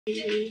Hi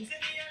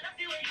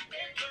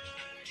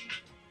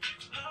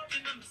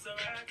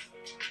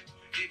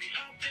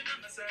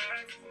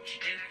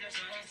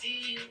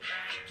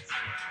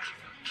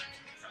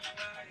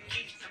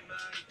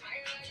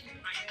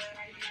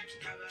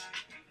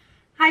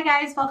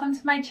guys, welcome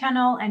to my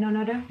channel and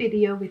another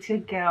video with your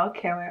girl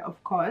Kewe,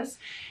 of course.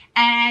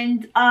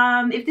 And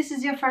if this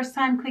is your first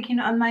time clicking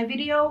on my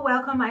video,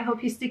 welcome. I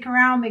hope you stick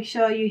around. Make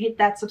sure you hit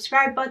that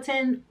subscribe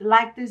button,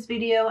 like this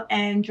video,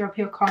 and drop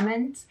your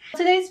comments.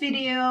 Today's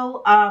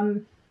video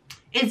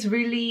is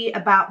really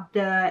about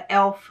the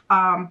E.L.F.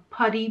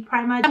 putty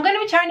primer. I'm going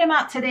to be trying them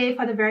out today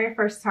for the very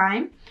first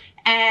time,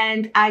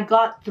 and I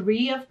got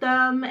 3 of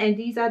them, and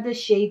these are the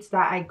shades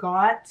that I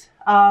got.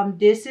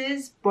 This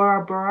is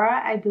Bora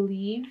Bora, I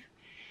believe.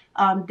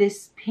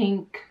 This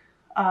pink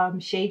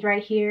shade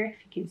right here,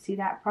 if you can see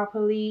that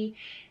properly,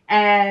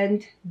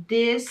 and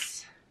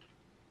this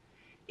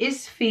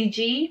is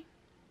Fiji.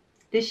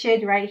 This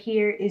shade right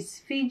here is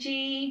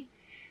Fiji,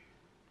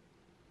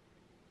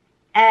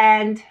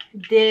 and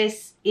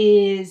this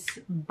is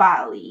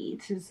Bali.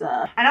 This is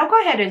and I'll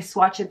go ahead and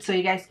swatch it so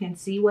you guys can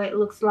see what it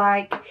looks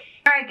like. All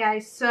right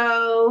guys,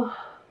 so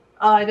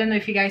I don't know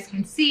if you guys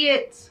can see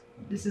it.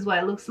 This is what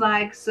it looks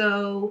like.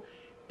 So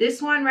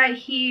this one right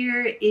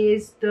here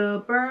is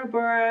the Bora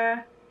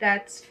Bora,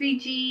 that's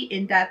Fiji,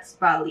 and that's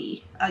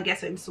Bali. I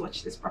guess I didn't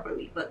swatch this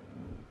properly, but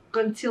I'm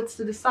gonna tilt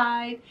to the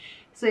side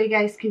so you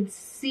guys can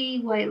see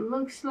what it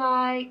looks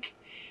like.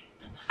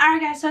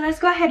 Alright guys, so let's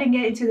go ahead and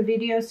get into the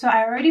video. So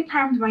I already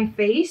primed my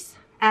face,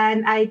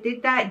 and I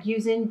did that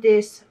using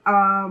this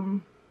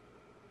primer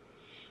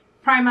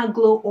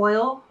glow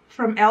oil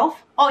from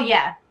E.L.F. Oh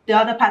yeah, the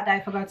other part that I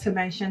forgot to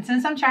mention,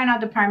 since I'm trying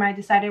out the primer, I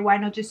decided why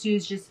not just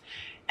use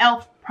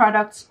E.L.F.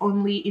 products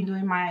only in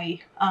doing my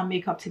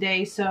makeup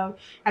today. So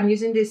I'm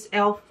using this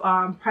E.L.F.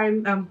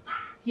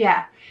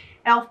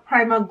 E.L.F.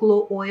 primer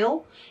glow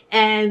oil,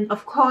 and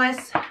of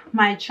course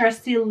my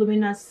trusty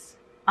luminous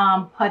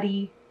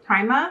putty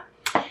primer.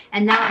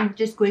 And now I'm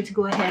just going to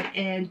go ahead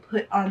and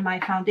put on my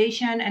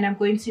foundation, and I'm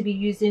going to be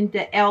using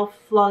the E.L.F.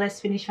 Flawless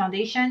Finish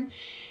Foundation,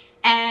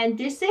 and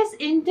this is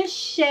in the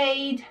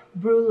shade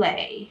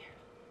Brulee,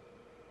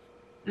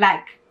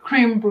 like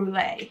creme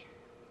brulee.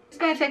 It's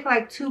gonna take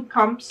like 2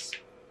 pumps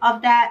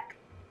of that.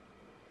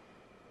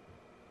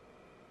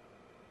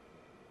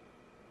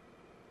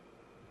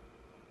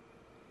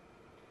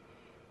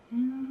 I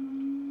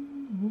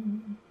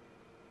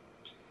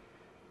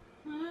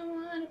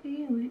wanna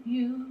be with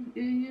you.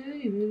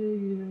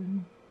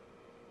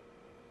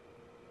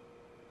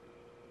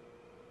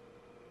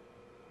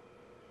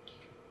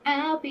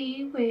 I'll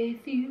be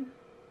with you.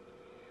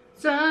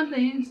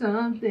 Something.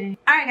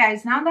 All right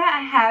guys, now that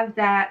I have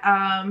that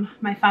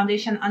my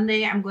foundation on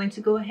there, I'm going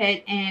to go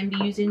ahead and be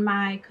using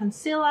my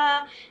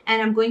concealer,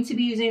 and I'm going to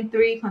be using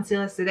 3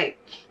 concealers today.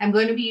 I'm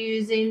going to be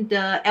using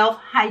the E.L.F.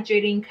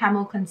 Hydrating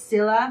Camo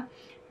Concealer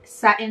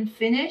Satin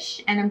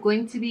Finish, and I'm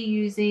going to be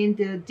using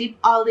the Deep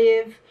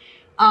Olive,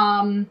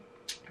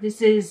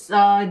 this is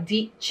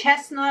Deep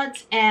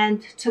Chestnut,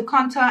 and to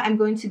contour I'm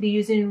going to be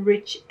using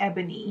Rich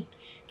Ebony.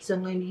 So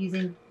I'm going to be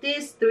using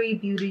these 3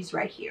 beauties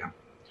right here.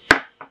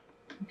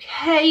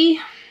 Okay,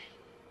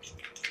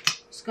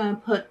 just gonna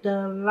put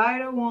the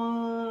lighter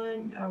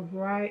one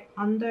right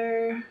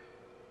under.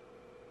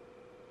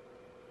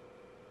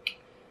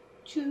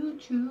 Choo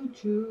choo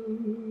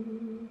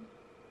choo.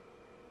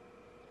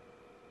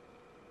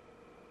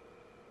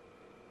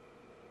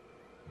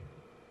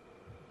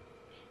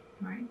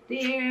 Right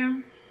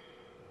there.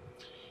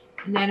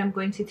 And then I'm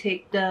going to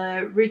take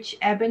the Rich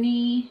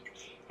Ebony,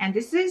 and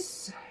this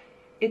is,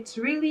 it's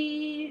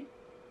really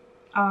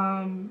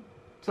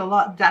it's a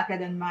lot darker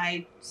than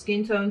my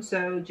skin tone,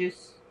 so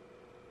just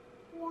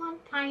one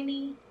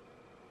tiny,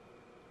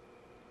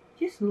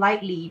 just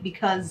lightly,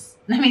 because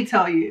let me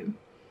tell you,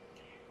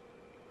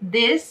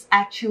 this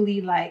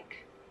actually,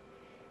 like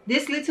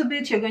this little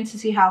bit, you're going to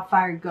see how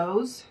far it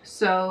goes.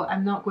 So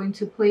I'm not going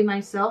to play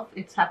myself,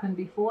 it's happened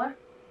before.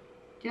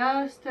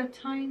 Just a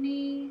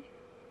tiny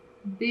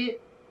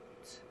bit.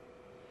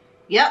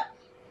 Yep.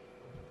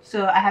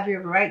 So I have it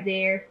right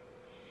there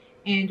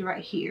and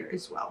right here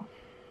as well.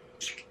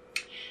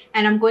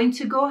 And I'm going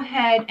to go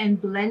ahead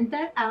and blend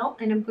that out,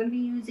 and I'm going to be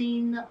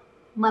using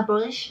my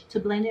brush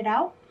to blend it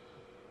out.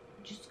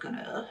 I'm just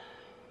gonna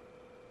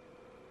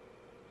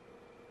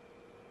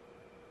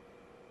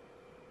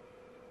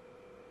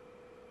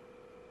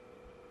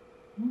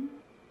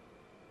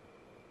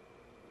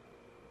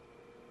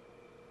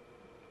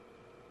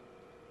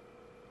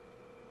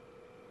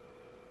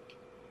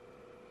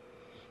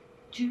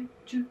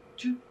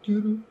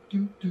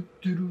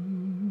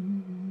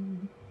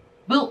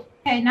boom.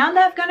 Okay, now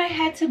that I've gone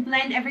ahead to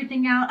blend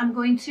everything out, I'm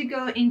going to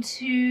go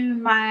into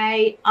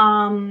my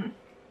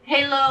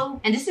halo,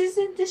 and this is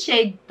in the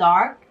shade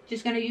Dark.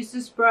 Just gonna use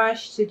this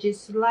brush to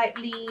just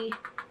lightly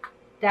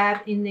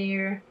dab in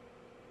there.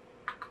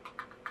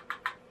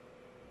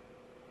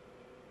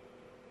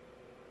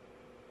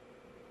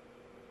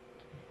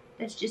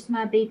 That's just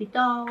my baby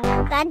dog.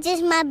 That's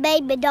just my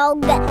baby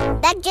dog.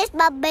 That's just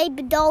my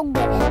baby dog.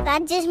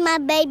 That's just my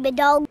baby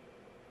dog.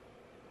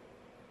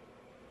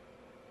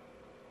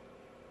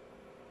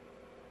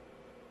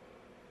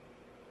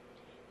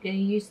 Gonna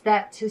use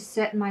that to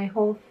set my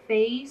whole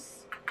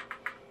face.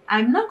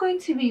 I'm not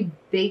going to be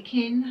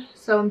baking,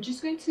 so I'm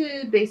just going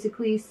to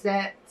basically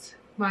set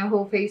my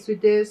whole face with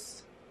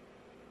this.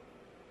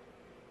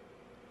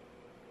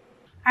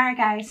 Alright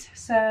guys,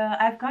 so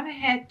I've gone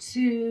ahead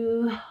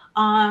to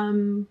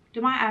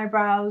do my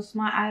eyebrows,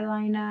 my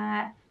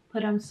eyeliner,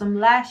 put on some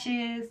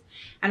lashes,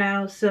 and I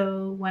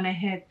also went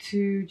ahead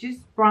to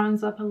just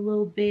bronze up a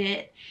little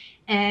bit.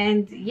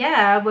 And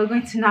yeah, we're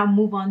going to now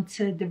move on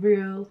to the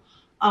real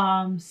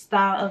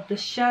style of the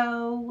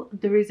show,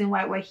 the reason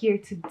why we're here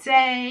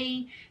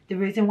today, the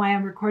reason why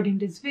I'm recording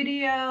this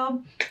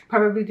video,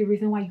 probably the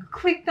reason why you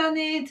clicked on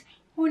it,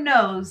 who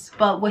knows,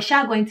 but we're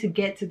shall going to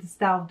get to the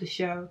style of the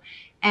show.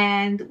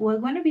 And we're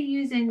going to be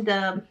using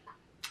the,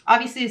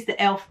 obviously it's the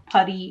E.L.F.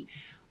 Putty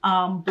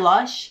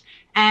blush,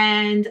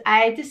 and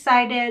I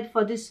decided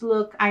for this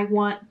look I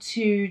want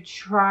to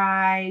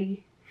try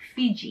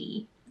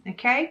Fiji.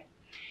 Okay,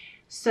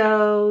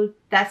 so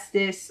that's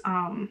this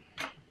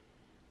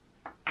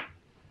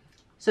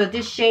so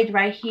this shade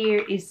right here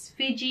is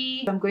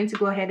Fiji. I'm going to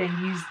go ahead and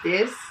use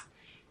this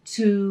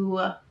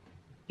to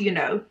you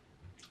know,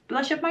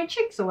 blush up my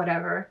cheeks or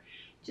whatever.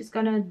 Just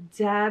gonna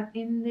dab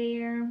in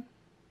there,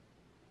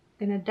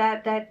 gonna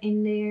dab that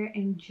in there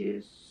and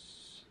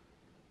just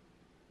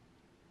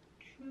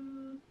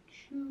choo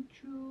choo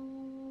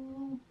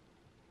choo.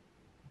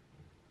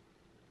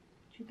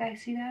 Did you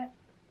guys see that?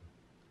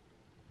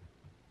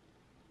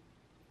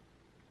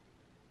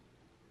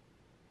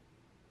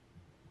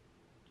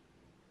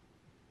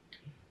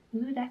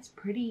 Ooh, that's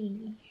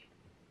pretty.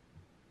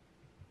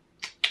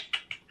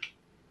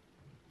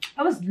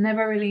 I was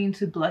never really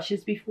into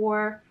blushes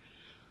before,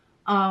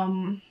 but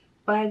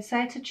I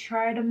decided to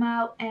try them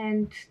out,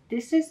 and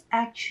this is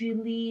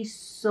actually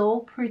so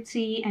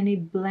pretty and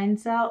it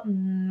blends out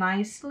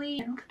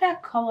nicely. Look at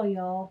that color,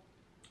 y'all.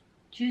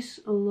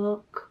 Just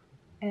look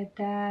at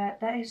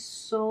that. That is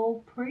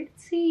so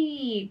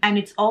pretty, and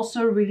it's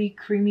also really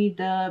creamy.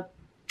 The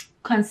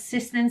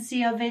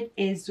consistency of it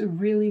is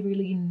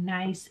really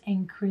nice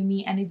and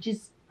creamy, and it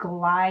just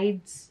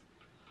glides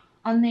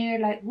on there.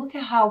 Like, look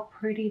at how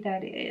pretty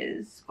that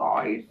is,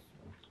 guys.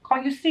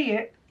 Can't you see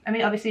it? I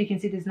mean, obviously you can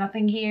see there's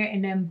nothing here,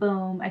 and then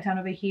boom, I turn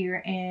over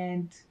here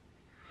and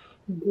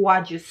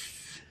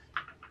gorgeous.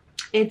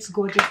 It's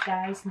gorgeous,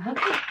 guys. Look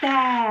at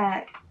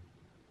that.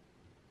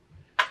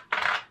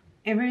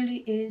 It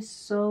really is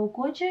so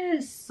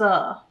gorgeous.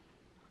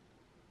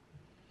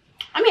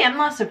 I mean, I'm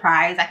not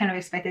surprised. I kind of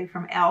expected it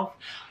from E.L.F.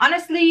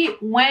 Honestly,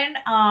 when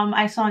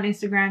I saw on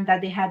Instagram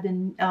that they had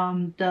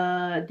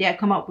they had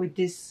come out with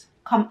this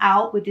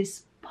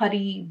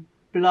putty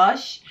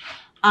blush,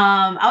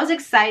 I was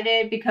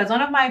excited because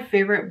one of my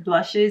favorite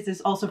blushes is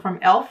also from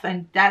E.L.F.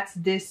 and that's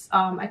this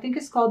I think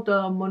it's called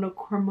the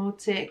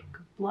monochromatic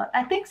blush,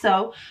 I think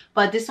so,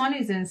 but this one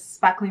is in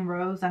sparkling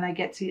rose, and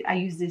I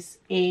use this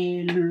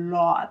a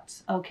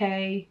lot.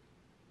 Okay,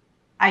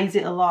 I use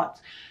it a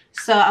lot,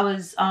 so I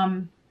was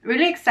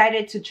really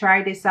excited to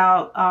try this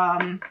out,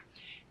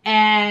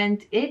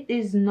 and it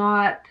is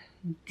not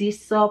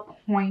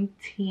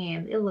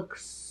disappointing. It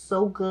looks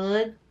so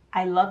good.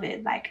 I love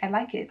it. Like, I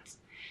like it.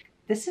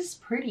 This is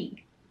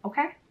pretty.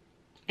 Okay,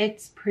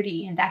 it's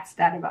pretty, and that's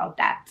that about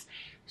that.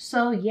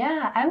 So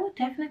yeah, I would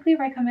definitely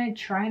recommend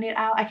trying it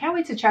out. I can't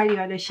wait to try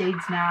the other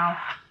shades now,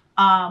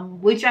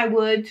 which I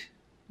would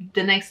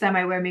the next time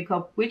I wear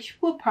makeup, which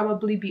will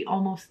probably be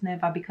almost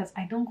never because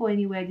I don't go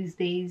anywhere these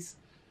days.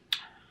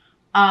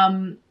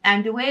 And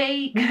the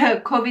way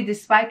COVID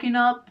is spiking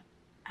up,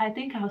 I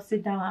think I'll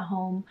sit down at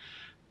home.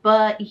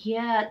 But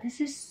yeah, this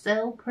is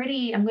so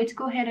pretty. I'm going to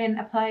go ahead and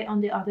apply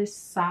on the other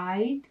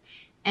side,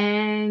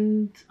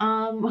 and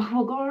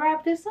we'll go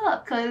wrap this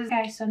up. Because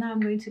guys, so now I'm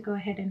going to go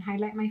ahead and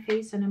highlight my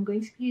face, and I'm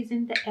going to be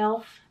using the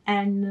E.L.F.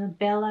 and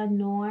Bella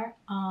Noir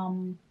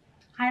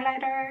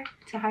highlighter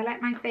to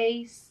highlight my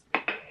face.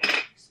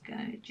 Just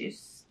gonna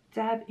just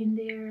dab in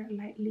there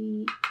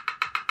lightly.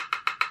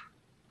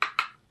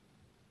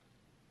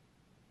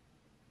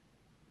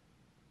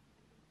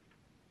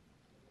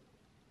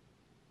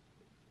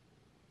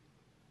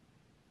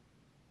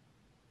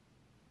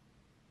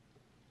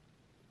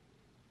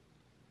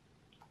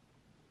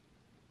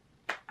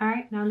 All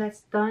right, now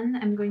that's done.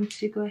 I'm going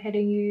to go ahead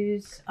and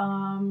use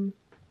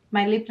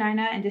my lip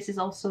liner, and this is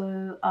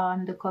also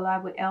the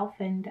collab with E.L.F.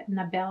 and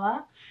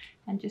Nabella.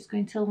 I'm just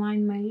going to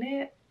line my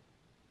lip.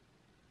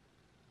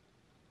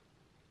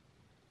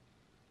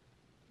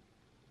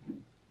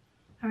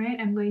 All right,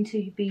 I'm going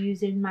to be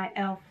using my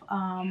E.L.F.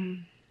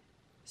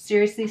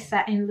 Seriously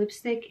Satin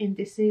lipstick, and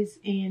this is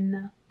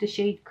in the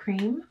shade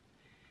Cream.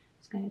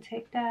 Just going to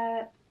take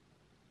that.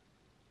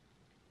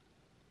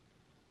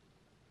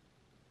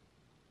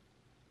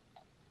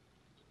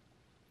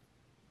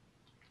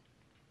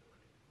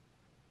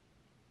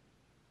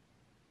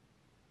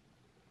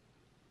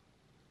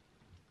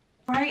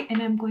 right,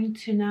 and I'm going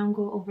to now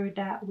go over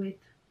that with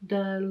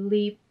the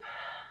lip.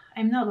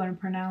 I'm not going to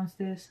pronounce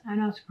this. I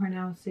know how to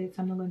pronounce it,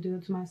 so I'm not going to do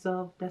it to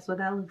myself. That's what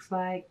that looks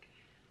like.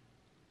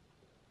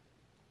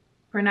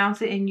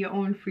 Pronounce it in your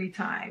own free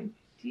time.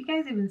 Do you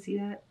guys even see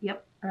that?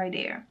 Yep, right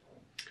there.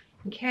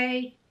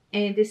 Okay,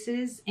 and this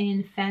is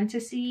in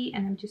Fantasy,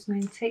 and I'm just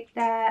going to take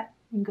that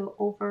and go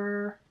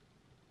over.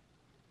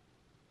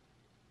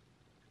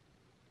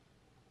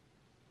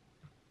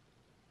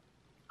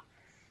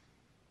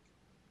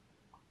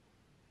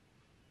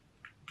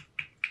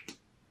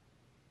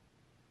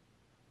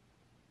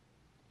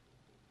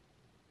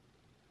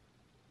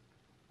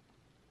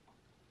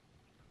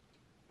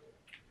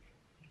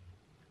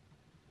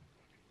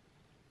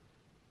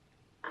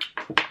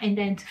 And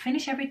then to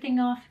finish everything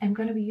off, I'm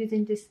going to be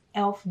using this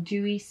E.L.F.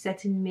 Dewy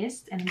Setting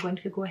Mist, and I'm going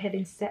to go ahead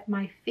and set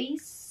my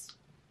face.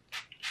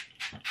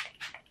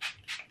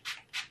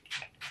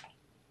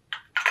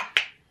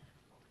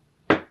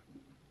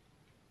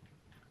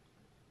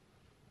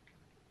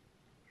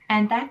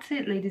 And that's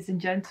it, ladies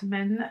and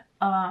gentlemen.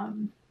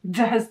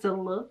 That's the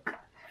look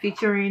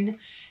featuring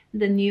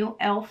the new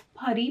E.L.F.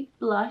 Putty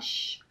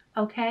Blush.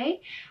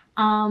 Okay.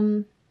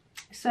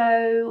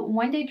 So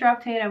when they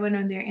dropped it, I went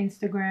on their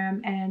Instagram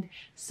and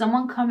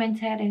someone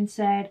commented and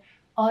said,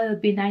 oh, it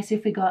would be nice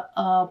if we got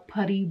a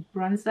putty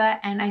bronzer,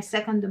 and I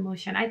second the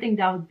motion. I think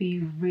that would be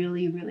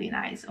really, really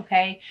nice.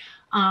 Okay.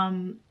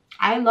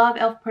 I love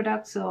E.L.F.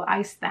 products, so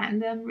I stand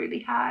them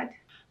really hard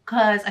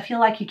because I feel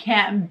like you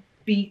can't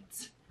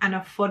beat an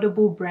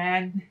affordable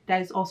brand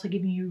that is also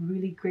giving you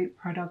really great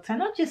products, and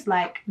not just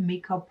like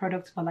makeup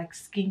products but like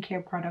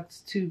skincare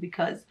products too,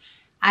 because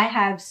I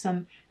have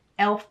some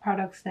E.L.F.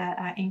 products that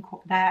I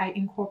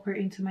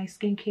incorporate into my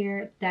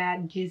skincare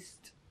that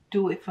just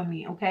do it for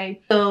me.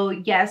 Okay, so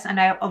yes, and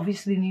I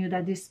obviously knew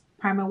that this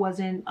primer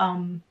wasn't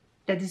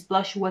that this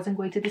blush wasn't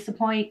going to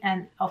disappoint,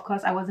 and of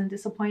course I wasn't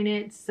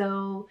disappointed.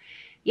 So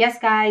yes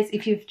guys,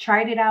 if you've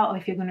tried it out or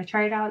if you're going to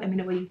try it out, let me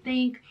know what you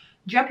think.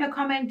 Drop your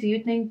comment. Do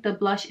you think the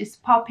blush is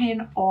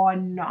popping or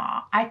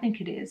not? I think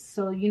it is.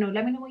 So, you know,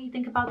 let me know what you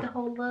think about the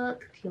whole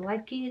look. Do you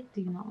like it?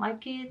 Do you not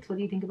like it? What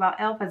do you think about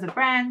E.L.F. as a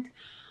brand?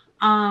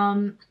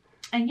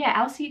 And yeah,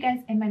 I'll see you guys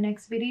in my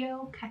next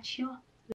video. Catch you